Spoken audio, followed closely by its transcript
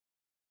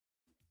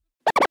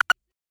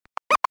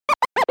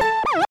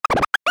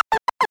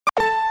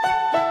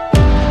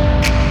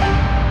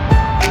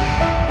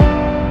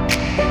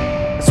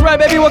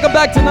baby, welcome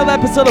back to another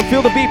episode of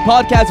Feel the Beat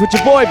Podcast with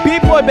your boy,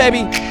 Beat Boy,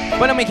 baby.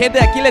 Bueno, mi gente,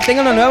 aquí le tengo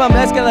una nueva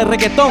mezcla de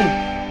reggaetón.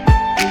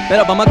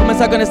 Pero vamos a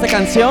comenzar con esta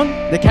canción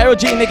de Karol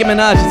G y Nicki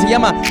Minaj. Se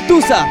llama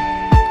Tusa.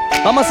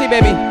 Vamos así,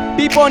 baby.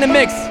 Beat Boy in the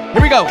mix.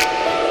 Here we go.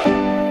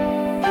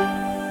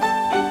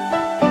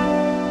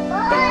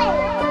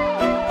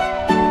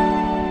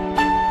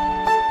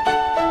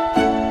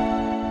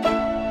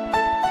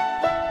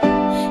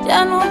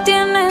 Ya no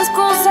tiene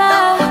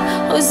excusa.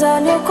 Hoy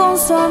salió con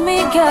su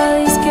amiga,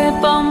 dizque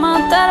pa'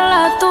 matar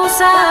la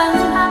tusa.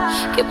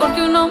 Que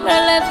porque un hombre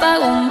le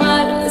pagó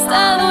mal,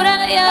 está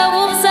dura y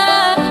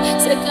abusa.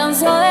 Se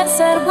cansó de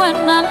ser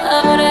buena,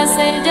 ahora es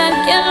ella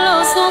quien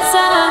los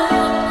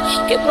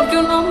usa. Que porque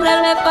un hombre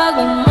le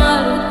pagó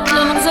mal,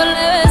 no se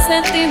le ve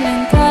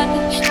sentimental.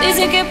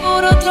 Dice que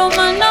por otro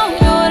mal no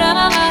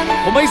llora.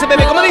 ¿Cómo dice,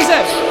 bebé? ¿Cómo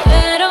dice?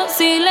 Pero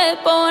si le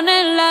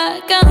ponen la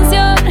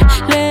canción,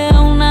 le da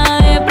una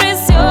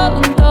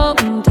depresión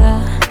tonta.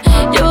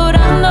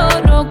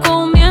 Llorando no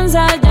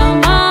comienza a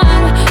llamar,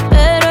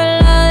 pero él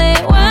la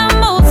dejó en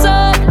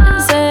buzón.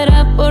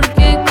 ¿Será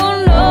porque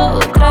con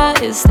otra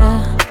está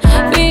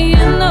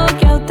fingiendo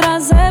que a otra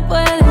se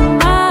puede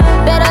amar?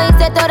 Pero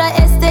hice todo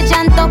este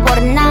llanto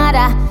por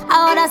nada.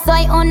 Ahora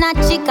soy una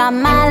chica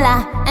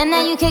mala. And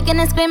now you kicking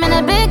and screaming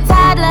a big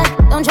toddler.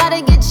 Don't try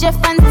to get your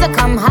friends to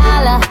come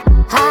holla,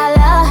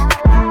 holla.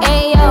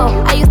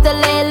 Ayo, I used to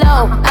lay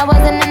low. I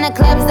wasn't in the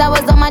clubs, I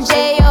was on my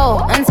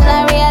J.O. Until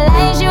I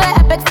realized you were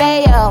epic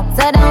fail.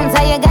 So don't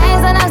tell your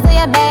guys when I say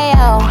your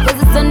bayo.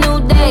 Cause it's a new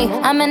day,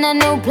 I'm in a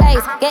new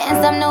place.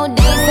 Getting some new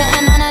days,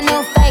 sitting on a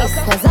new face.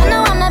 Cause I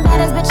know I'm the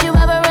baddest bitch you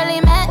ever really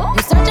met.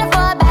 You searching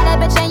for a better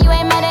bitch and you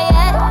ain't met her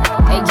yet.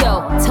 Hey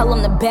yo, tell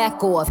him to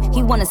back off.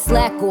 He wanna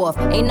slack off.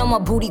 Ain't no more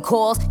booty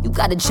calls, you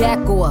gotta jack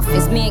off.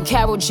 It's me and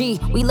Karol G,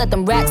 we let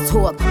them racks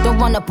talk. Don't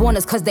run up on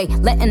us cause they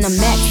letting the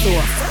max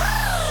off.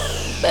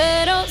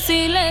 Pero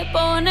si le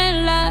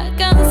ponen la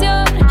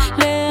canción,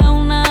 le da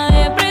una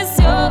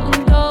depresión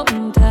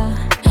tonta.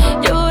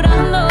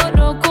 Llorando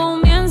no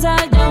comienza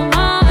a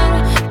llamar,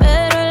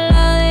 pero él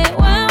la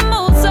dejó en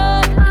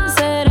buzón.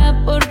 ¿Será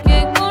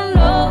porque con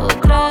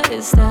otra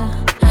está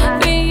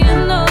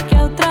fingiendo que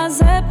a otra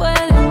se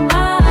puede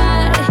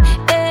amar?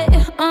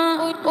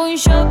 Un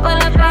shot para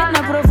la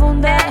pena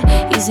profunda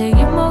y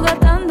seguimos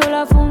gastando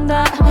la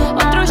funda.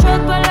 Otro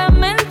shot para la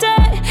mente,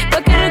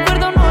 pa' que el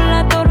recuerdo no la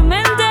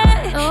atormente.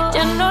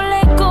 Ya no le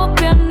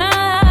copia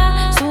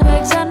nada, su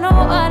ex ya no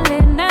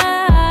vale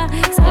nada.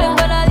 Sale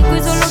para la disco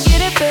y solo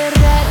quiere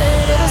perrear,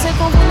 pero se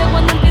confunde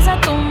cuando empieza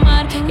a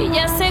tomar.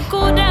 Ella se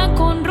cura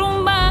con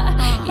rumba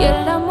y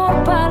el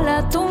amor pa'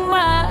 la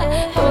tumba.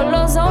 Todos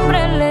los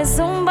hombres le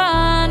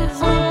zumban,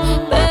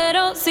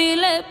 pero si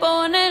le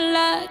ponen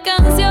la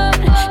canción,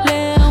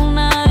 le da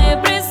una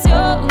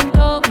depresión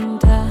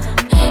tonta.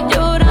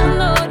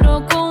 Llorando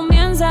no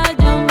comienza a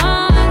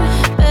llamar,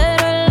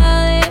 pero él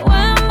la dejó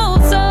en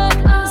buzón.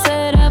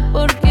 ¿Será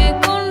porque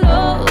con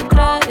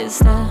otra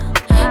está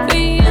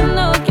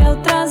fingiendo que a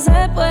otra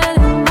se puede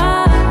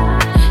amar?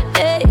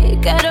 Ey,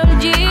 Karol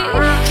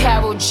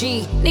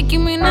G, Nicki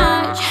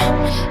Minaj,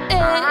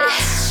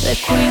 the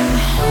queen,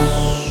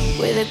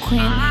 we're the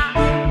queen.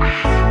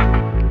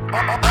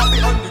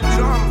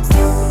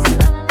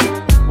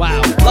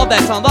 Wow, love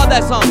that song, love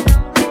that song.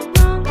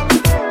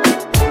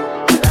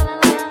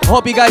 I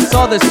hope you guys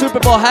saw the Super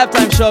Bowl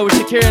halftime show with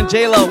Shakira and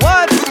J-Lo.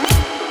 What?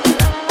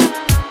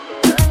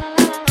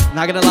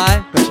 Not gonna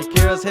lie, but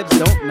Shakira's hips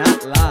don't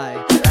not lie.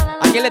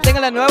 Aquí le tengo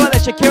la nueva de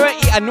Shakira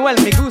y Anuel,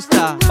 me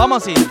gusta.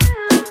 Vamos así.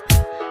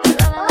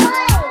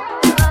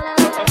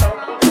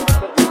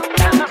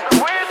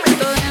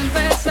 Puedo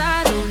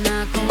empezar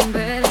una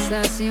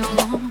conversación,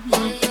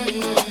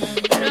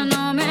 pero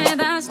no me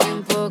das ni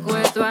un poco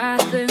de tu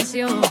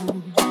atención.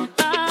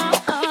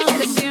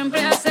 Quieres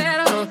siempre hacer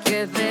lo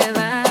que te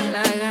da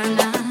la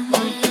gana,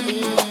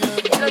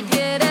 lo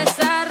quieres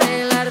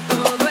arreglar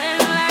todo en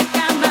la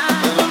cama.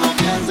 Pero no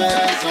pienses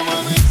eso,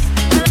 mami.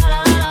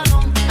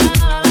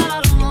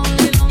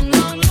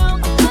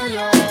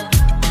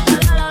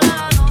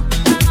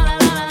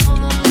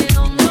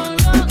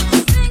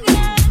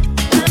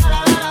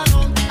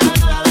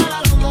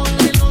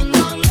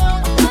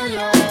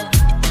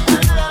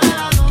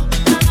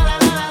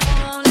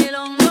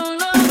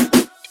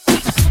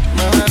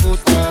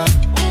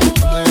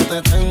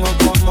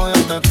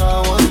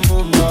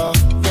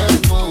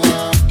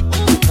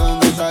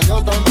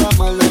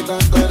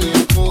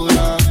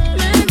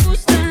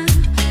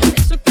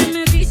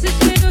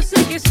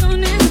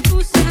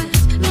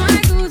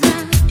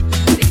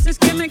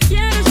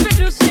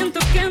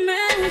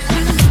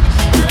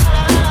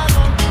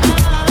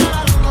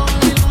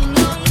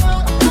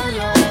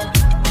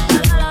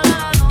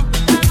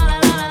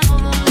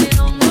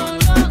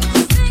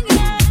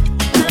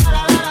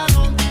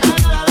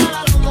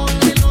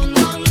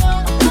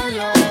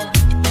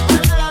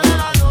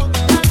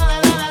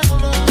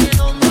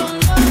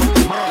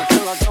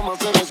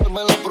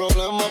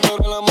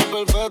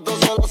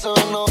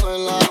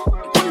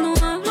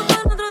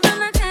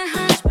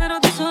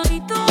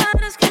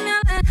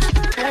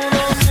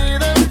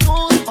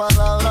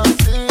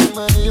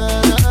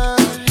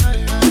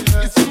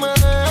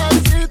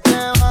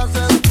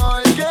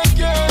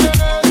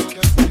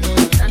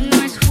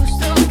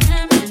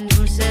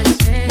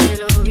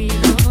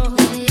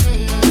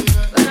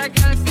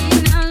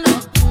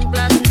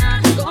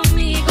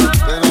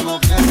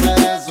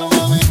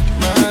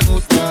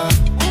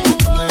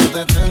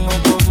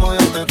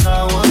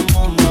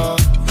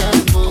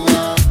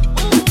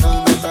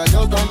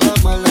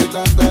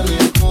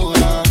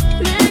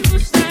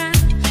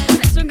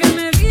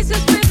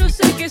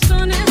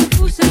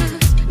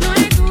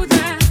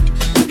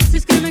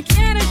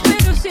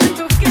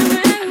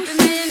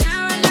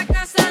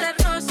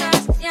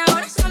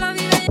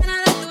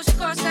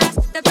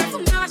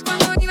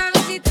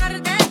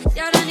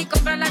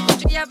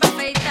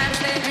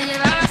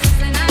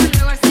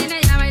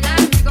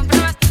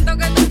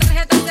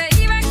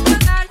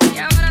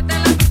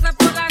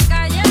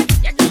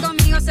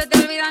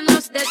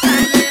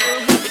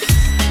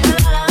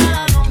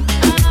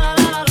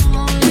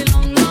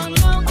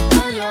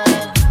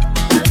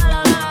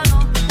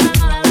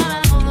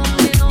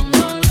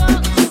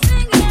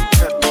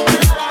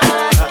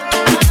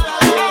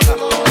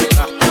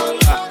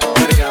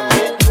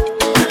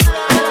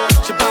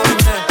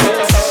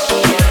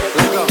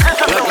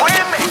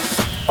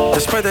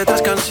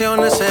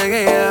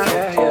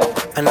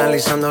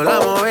 analizando la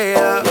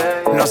movida.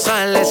 No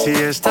sale si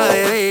está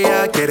de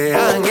día, quiere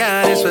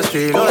janguear en su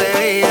estilo de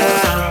vida.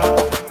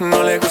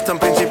 No le gustan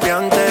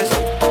principiantes,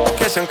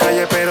 que sean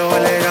calle pero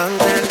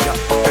elegantes.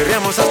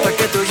 Perreamos hasta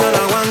que tú y yo no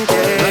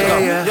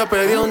aguante. Yo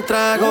pedí un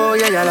trago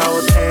y ella la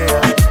botella.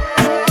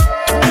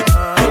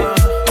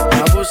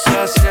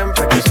 Abusa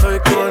siempre que estoy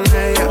con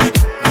ella.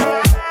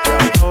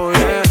 Oh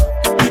yeah,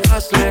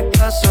 hazle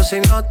caso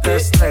si no te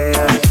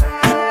estrellas.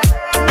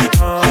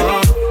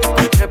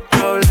 Qué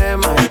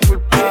problema es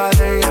culpa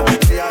de ella.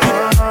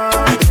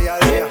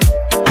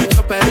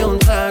 Yo pedí un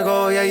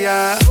trago y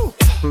ella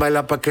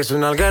baila pa' que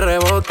suena el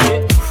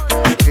rebote.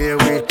 Pide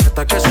whisky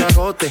hasta que se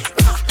agote.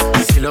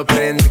 Si lo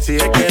prende,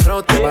 exige que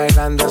rote.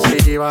 Bailando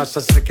así vas a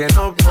hacer que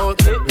no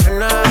bote.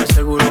 Nena,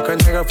 seguro que al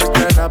llegar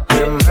fuiste la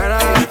primera.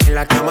 En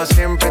la cama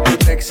siempre tú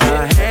te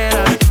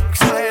exageras.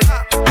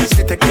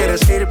 Si te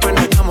quieres ir, pues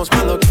nos vamos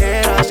cuando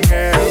quieras,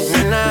 girl.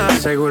 Nena,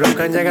 seguro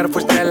que al llegar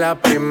fuiste la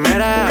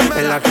primera.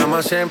 En la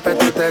cama siempre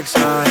tú te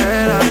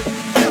exageras.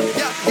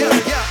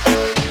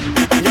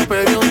 Yo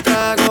pedí un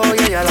trago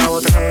y ella la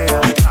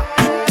botella.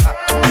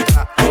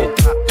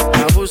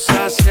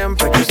 Abusa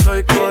siempre que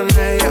estoy con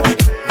ella.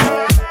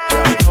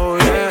 Oh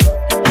yeah,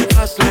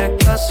 hazle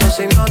caso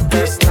si no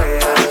te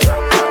estrellas.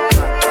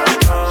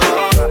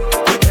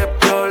 Qué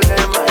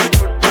problema es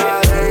culpa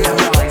de ella.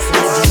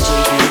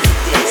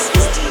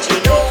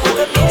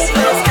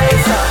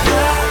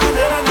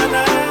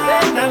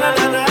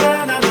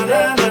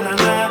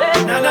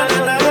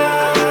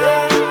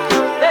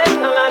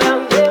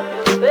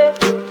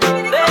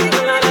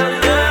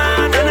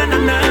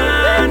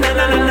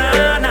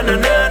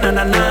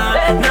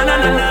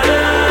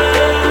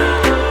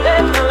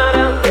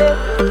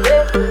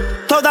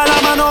 Toda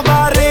la mano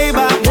para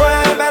arriba,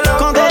 muévelo.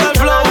 Con todo el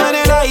flow en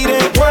el aire,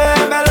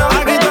 muévelo.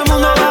 Aquí todo el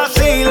mundo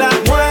vacila,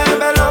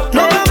 muévelo.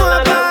 No vamos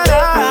a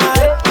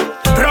parar,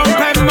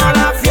 rompemos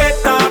la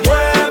fiesta,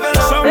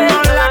 muévelo.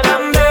 Somos la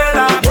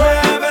candela,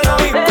 muévelo.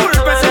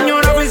 Disculpe,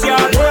 señor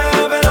oficial,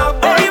 muévelo.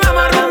 Hoy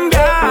vamos a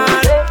rumbear.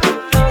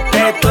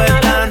 Esto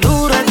es tan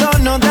duro, esto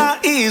no está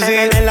easy.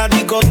 En la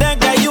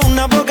discoteca hay un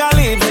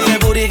apocalipsis. El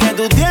booty que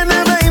tú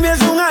tienes, baby,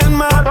 es un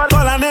alma.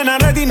 Toda la nena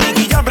ready,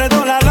 Nicky ya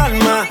apretó la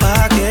alarma.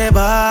 Pa' que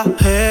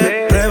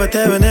baje, prueba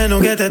este veneno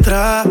que te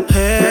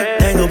traje.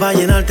 Tengo pa'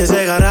 llenarte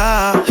ese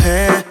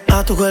garaje.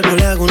 A tu cuerpo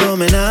le hago un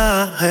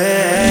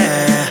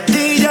homenaje.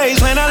 DJ,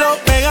 suénalo,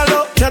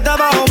 pégalo, ya está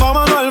abajo,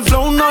 vámonos. El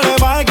flow no le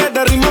baje, que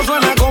este ritmo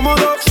suena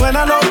cómodo.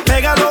 Suénalo,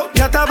 pégalo,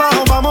 ya está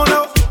abajo,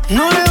 vámonos.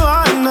 No le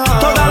bajes nada.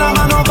 Toda la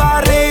mano para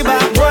arriba,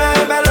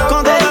 muévelo.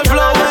 Con todo el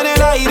flow en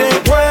el aire,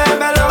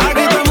 muévelo.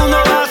 Aquí todo el mundo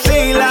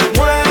vacila,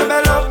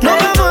 muévelo. No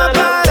vamos a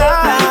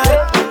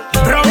parar,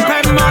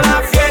 rompemos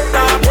la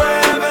fiesta,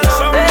 muévelo.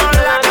 Somos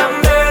la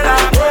candela,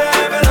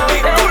 muévelo.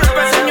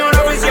 Disculpe, señor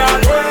oficial,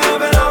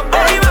 muévelo.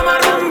 Hoy vamos a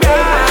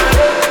rumbear.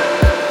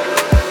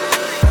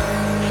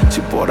 Si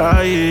por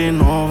ahí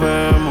nos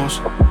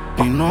vemos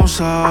y nos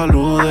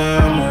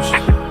saludemos,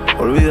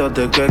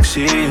 olvídate que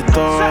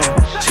existo.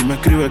 Si me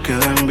escribes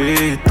queda en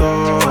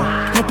visto.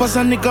 No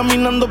pasas ni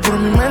caminando por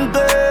mi mente.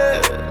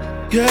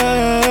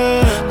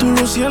 Yeah, tú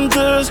lo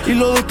sientes y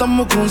los dos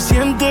estamos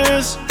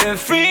conscientes.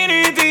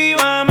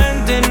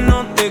 Definitivamente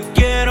no te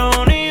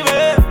quiero ni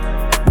ver.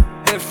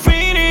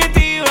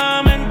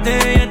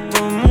 Definitivamente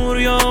esto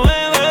murió,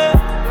 bebé.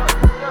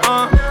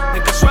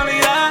 De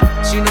casualidad,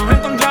 si nos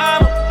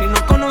encontramos y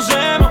nos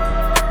conocemos.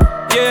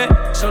 Yeah,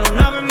 solo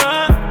una vez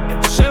más,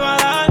 esto se va a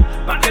dar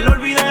para que lo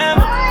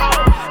olvidemos.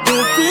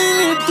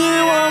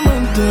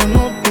 Definitivamente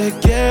no te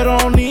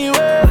quiero ni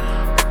ver.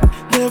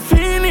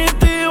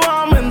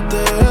 Definitivamente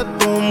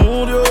esto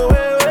murió,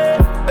 bebé.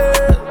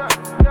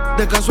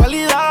 De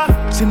casualidad,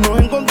 si nos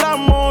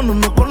encontramos, no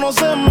nos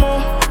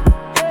conocemos.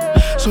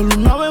 Solo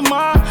una vez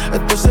más,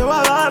 esto se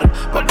va a dar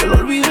para que lo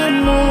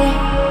olvidemos.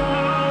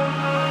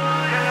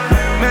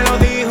 Me lo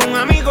dijo un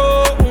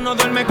amigo, uno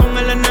duerme con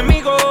el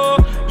enemigo.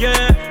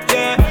 Yeah,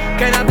 yeah,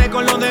 quédate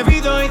con lo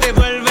debido y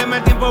devuélveme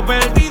el tiempo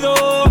perdido.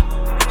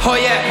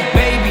 Oye,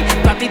 baby,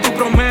 a ti tú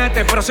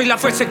prometes, pero soy la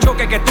fuerza de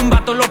choque que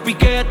tumba todos los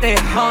piquetes.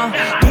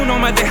 Tú no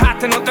me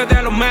dejaste, no te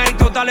dé los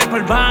méritos, dale por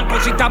el banco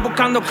si estás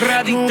buscando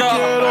crédito. No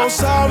quiero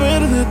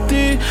saber de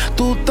ti,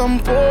 tú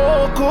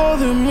tampoco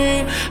de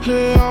mí.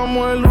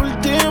 Leamos el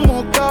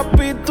último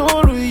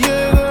capítulo y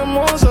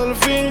lleguemos al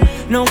fin.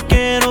 No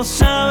quiero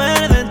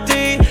saber de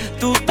ti,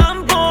 tú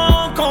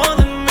tampoco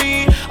de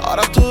mí.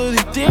 Ahora todo es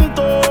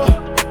distinto,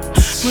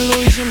 me lo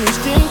dice mi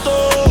instinto.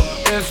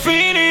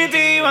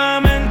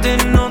 Definitivamente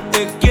no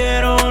te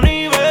quiero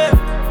ni ver.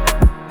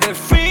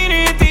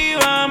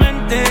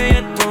 Definitivamente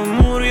esto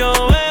murió,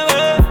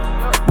 bebé.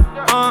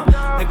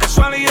 De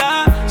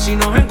casualidad, si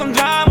nos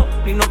encontramos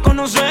y nos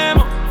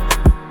conocemos.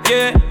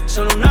 Yeah,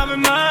 solo una vez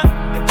más,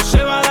 esto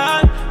se va a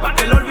dar para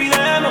que lo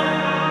olvidemos.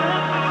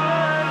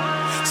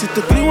 Si te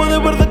escribo de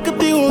verdad que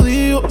te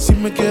odio, si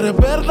me quieres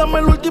ver, dame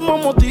el último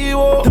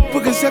motivo.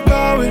 Después que se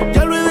acabe,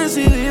 ya lo he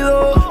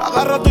decidido.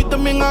 Agarra tú y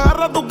también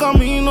agarra tu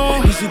camino.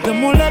 Y si te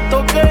molesta,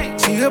 ok,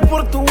 sigue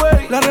por tu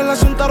way. La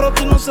relación está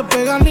rota y no se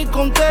pega ni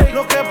con té.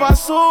 Lo que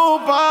pasó,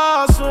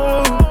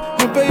 pasó.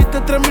 Me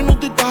pediste 3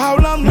 minutos y estás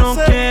hablando. No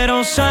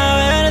quiero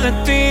saber de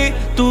ti,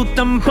 tú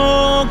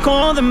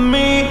tampoco de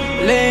mí.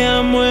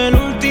 Leamos el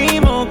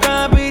último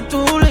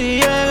capítulo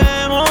y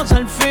lleguemos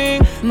al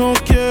fin. No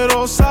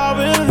quiero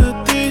saber de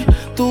ti,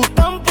 tú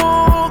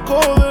tampoco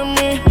de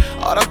mí.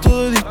 Ahora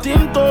todo es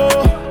distinto,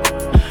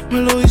 me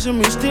lo dice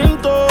mi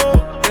instinto.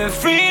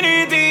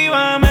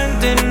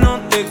 Definitivamente no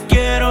te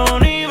quiero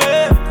ni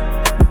ver.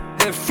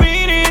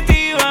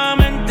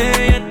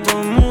 Definitivamente esto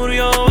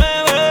murió,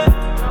 bebé.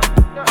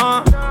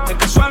 De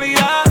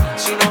casualidad,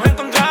 si nos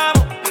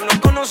encontramos y nos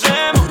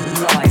conocemos.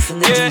 Live from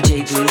the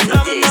DJ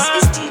booth, this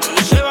is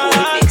DJ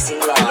B-Boy mixing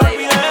live.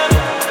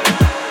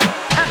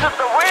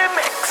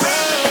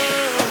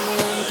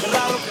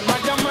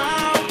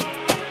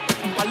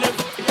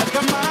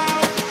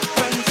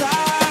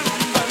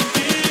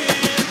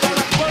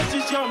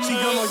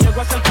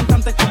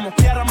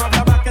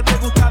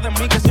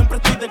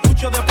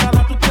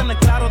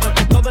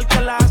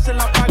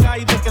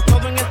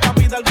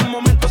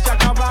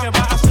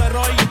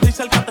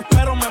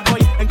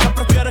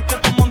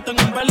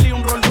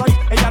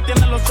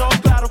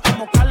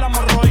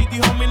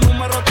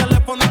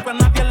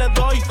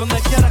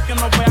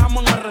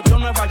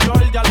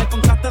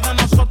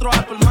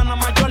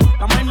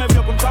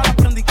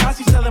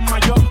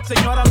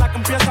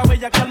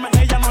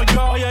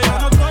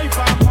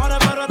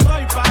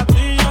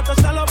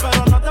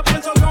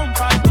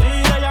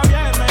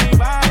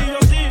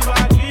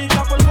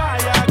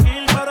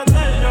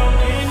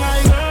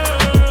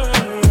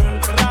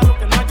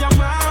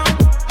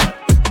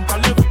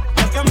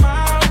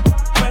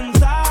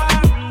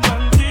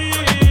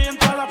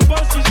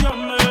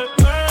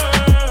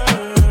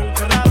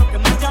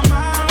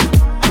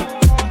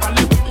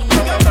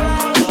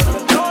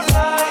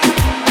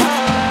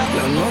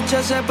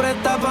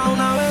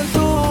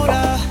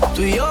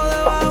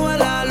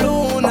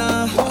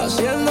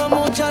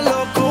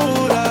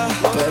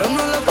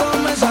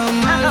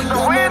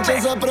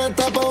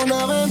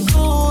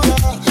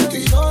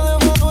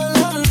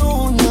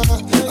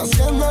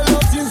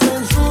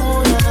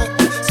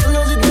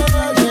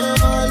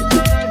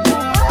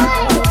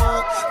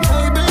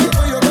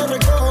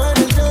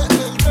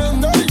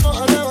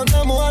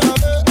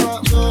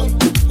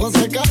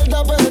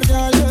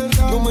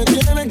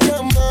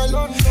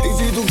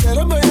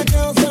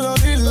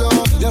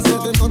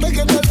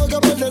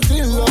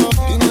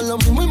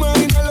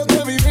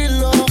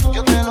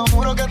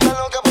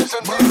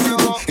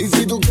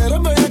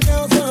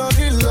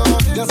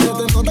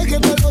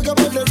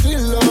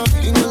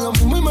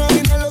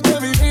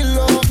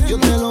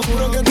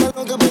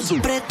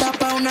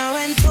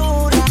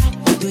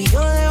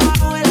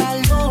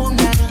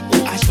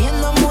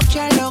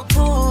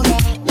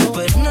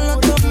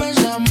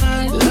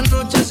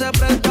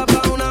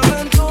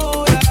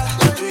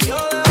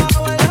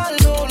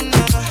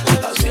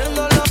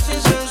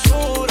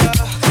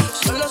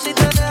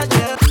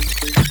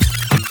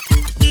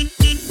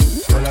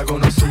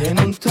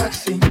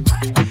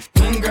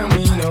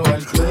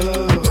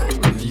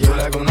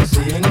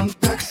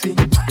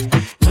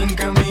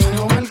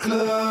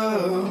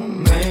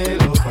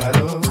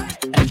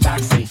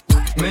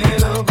 Me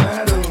lo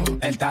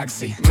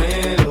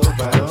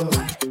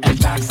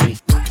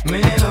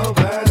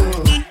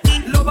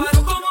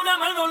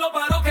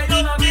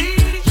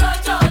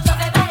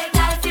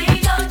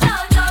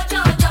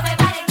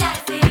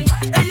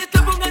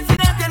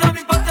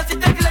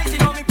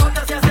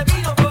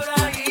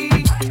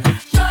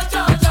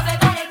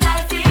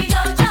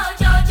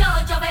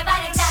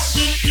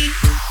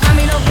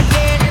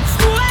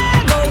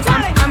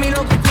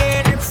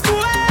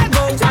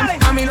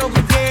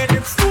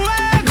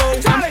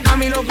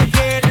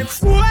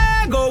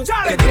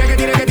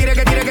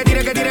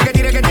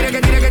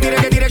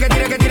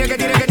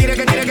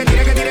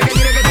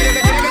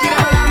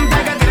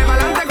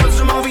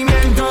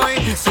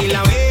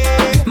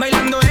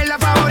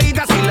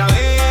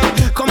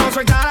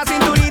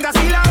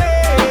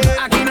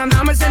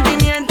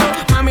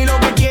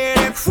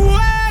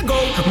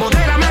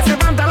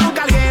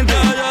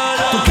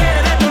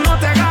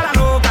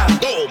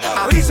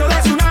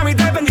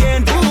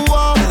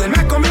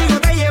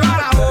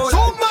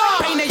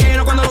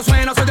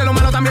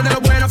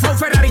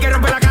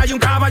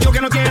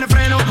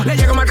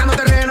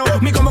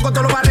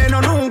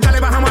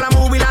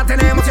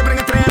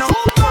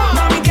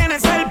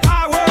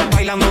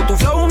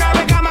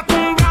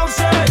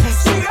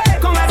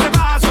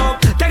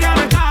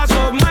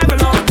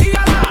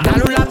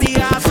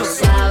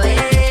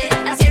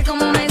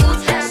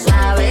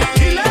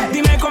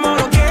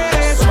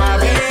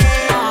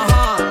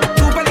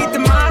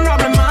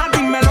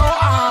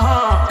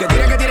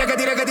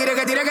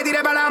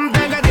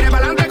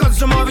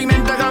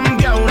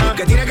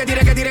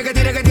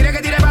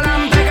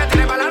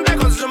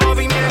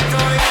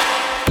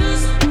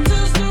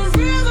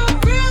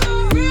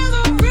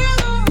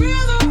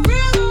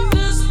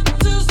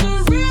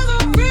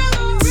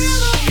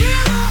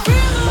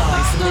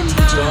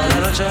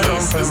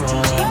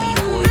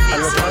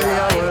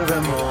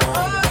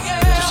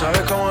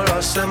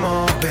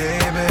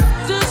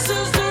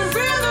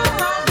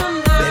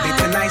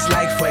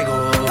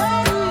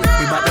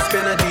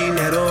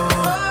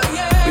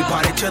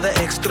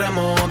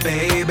extremo,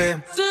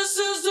 baby. This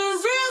is the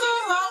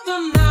rhythm of the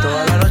night.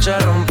 Toda la noche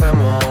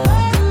rompemos,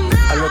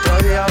 al otro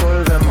día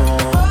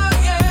volvemos.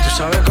 Tú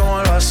sabes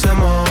cómo lo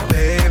hacemos,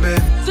 baby.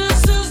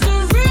 This is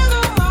the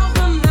rhythm of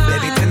the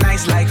night. Baby,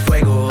 tonight's like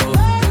fuego.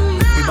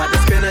 We bout to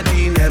spend a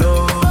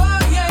dinero.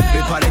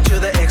 We party to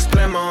the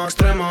extremo,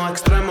 extremo,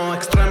 extremo,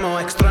 extremo,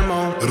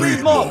 extremo.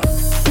 Ritmo.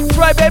 That's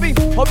right, baby.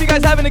 Hope you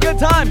guys having a good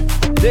time.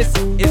 This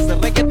is the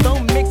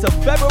Reggaeton Mix of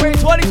February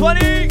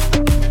 2020.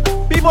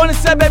 B-Boy and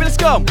set, baby, let's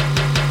go.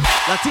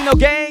 Latino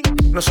Gang.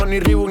 No son ni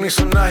Reebok ni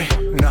Sonai,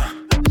 nah.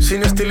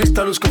 Sin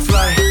estilista luzco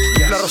fly.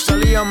 La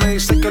Rosalía me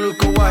dice que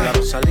luzco guay.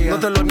 No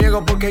te lo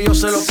niego porque yo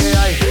sé lo que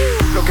hay.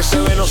 Lo que se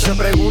ve no se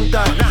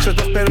pregunta. Yo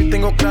te espero y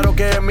tengo claro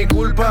que es mi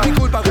culpa.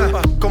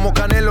 Como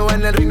Canelo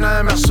en el ring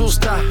nadie me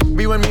asusta.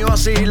 Vivo en mi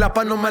oasis y la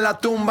paz no me la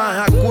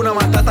tumba. Hakuna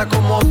Matata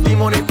como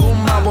Timon y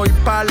Pumba. Voy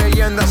pa'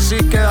 leyenda así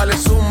que dale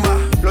zumba.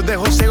 Los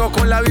dejo ciego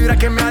con la vibra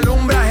que me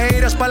alumbra.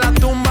 Haters pa' la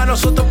tumba,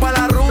 nosotros pa'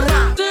 la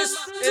rumba. This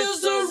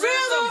is the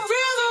rhythm,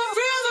 rhythm,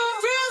 rhythm,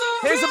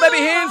 rhythm. Hands up, baby,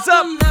 hands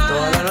up.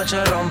 Toda la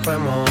noche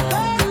rompemos,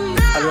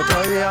 al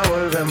otro día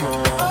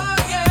volvemos.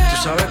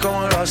 Tú sabes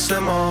cómo lo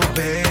hacemos,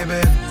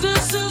 baby.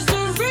 This is the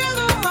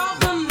rhythm of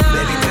the night.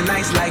 Baby,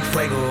 tonight's like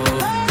fuego.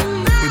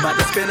 We bout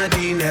to spend a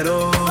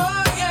dinero.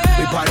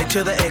 We party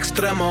to the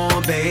extremo,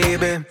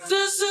 baby.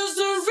 This is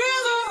the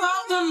rhythm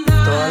of the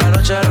night. Toda la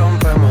noche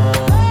rompemos,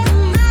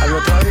 al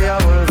otro día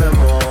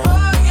volvemos.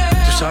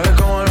 Tú sabes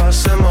cómo lo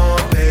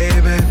hacemos,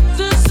 baby.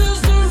 This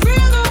is the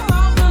rhythm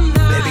of the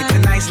night. Baby,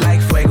 tonight's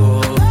like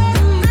fuego.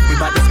 We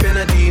bout to spend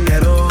a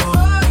dinero.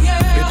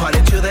 We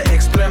party to the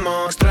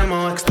extremo,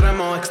 extremo,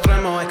 extremo,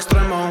 extremo,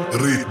 extremo.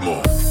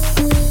 Ritmo.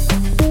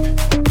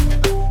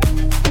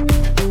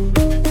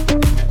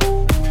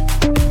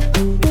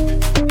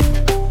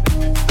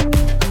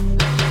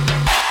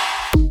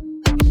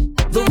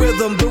 The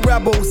rhythm, the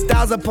rebel,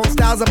 styles upon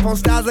styles upon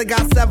styles, I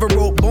got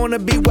several. Born to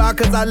be wild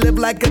cause I live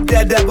like a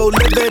daredevil.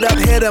 Live it up,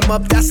 hit 'em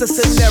up, that's a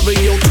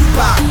scenario.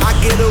 Tupac, I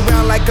get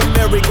around like a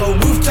merry-go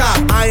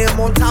rooftop. I am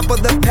on top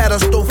of the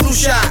pedestal, flu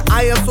shot.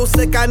 I am so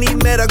sick I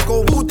need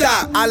medical.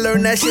 Huta, I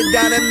learned that shit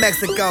down in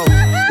Mexico.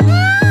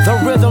 The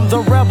rhythm, the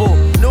rebel,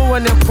 new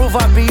and improve,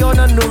 I be on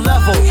a new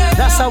level.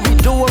 That's how we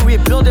do it, we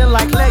building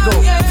like Lego.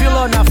 Feel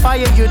on a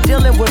fire, you're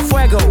dealing with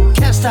fuego.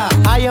 Can't stop,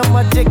 I am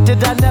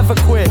addicted, I never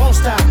quit. Won't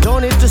stop,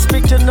 don't need to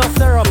speak to no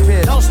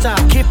therapist. Don't stop,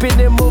 keeping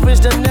it moving's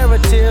the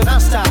narrative.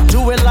 Non stop,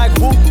 do it like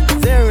whoop,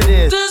 there it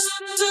is. This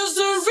is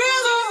the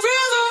rhythm,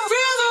 rhythm,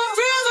 rhythm,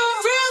 rhythm,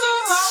 rhythm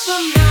of the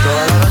night.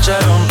 Toda la noche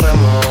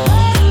rompemos,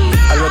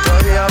 al otro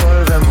día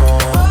volvemos.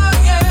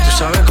 Tú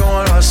sabes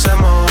cómo lo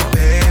hacemos,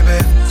 baby.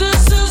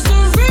 This is the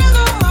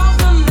rhythm of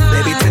the night.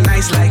 Baby,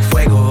 tonight's like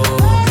fuego.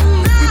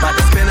 We bout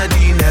to spend a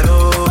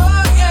dinero.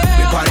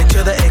 We party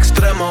to the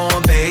extremo,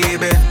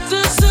 baby.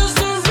 This is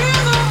the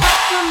rhythm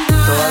of the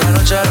night. Toda la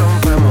noche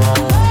rompemos,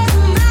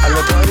 al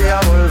otro día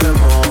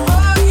volvemos.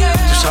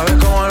 Tú sabes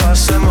cómo lo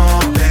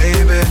hacemos,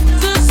 baby.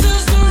 This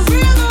is the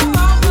rhythm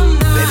of the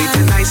night. Baby,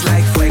 tonight's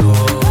like fuego.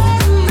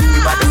 We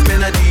bout to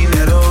spend a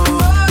dinero.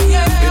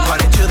 We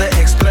party to the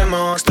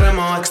extremo,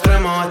 extremo,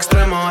 extremo,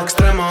 extremo,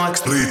 extremo,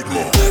 extremo.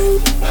 Ritmo.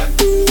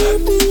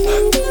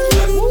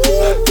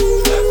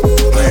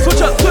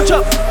 Switch up, switch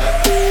up.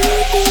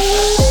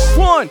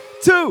 1,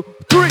 2,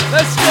 3,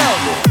 let's go.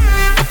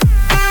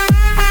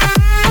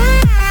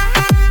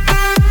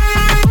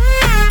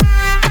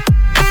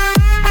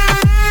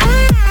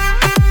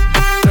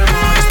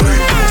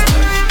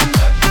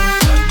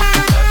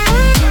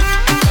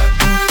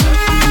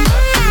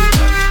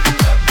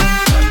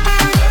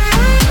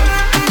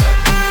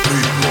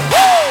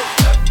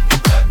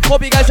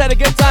 Hope you guys had a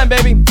good time,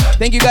 baby.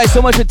 Thank you guys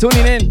so much for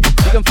tuning in.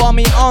 You can follow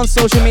me on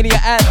social media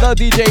at the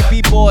DJ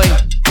B-Boy.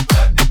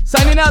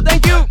 Signing out,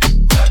 thank you.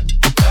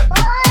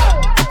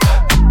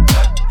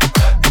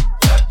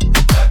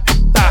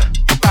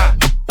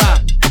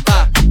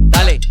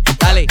 Dale,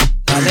 dale,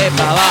 dale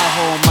pa'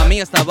 abajo.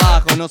 Mami hasta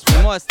abajo, nos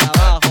fuimos hasta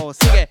abajo.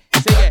 Sigue,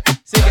 sigue,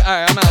 sigue.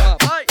 All right, I'm out.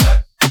 Bye.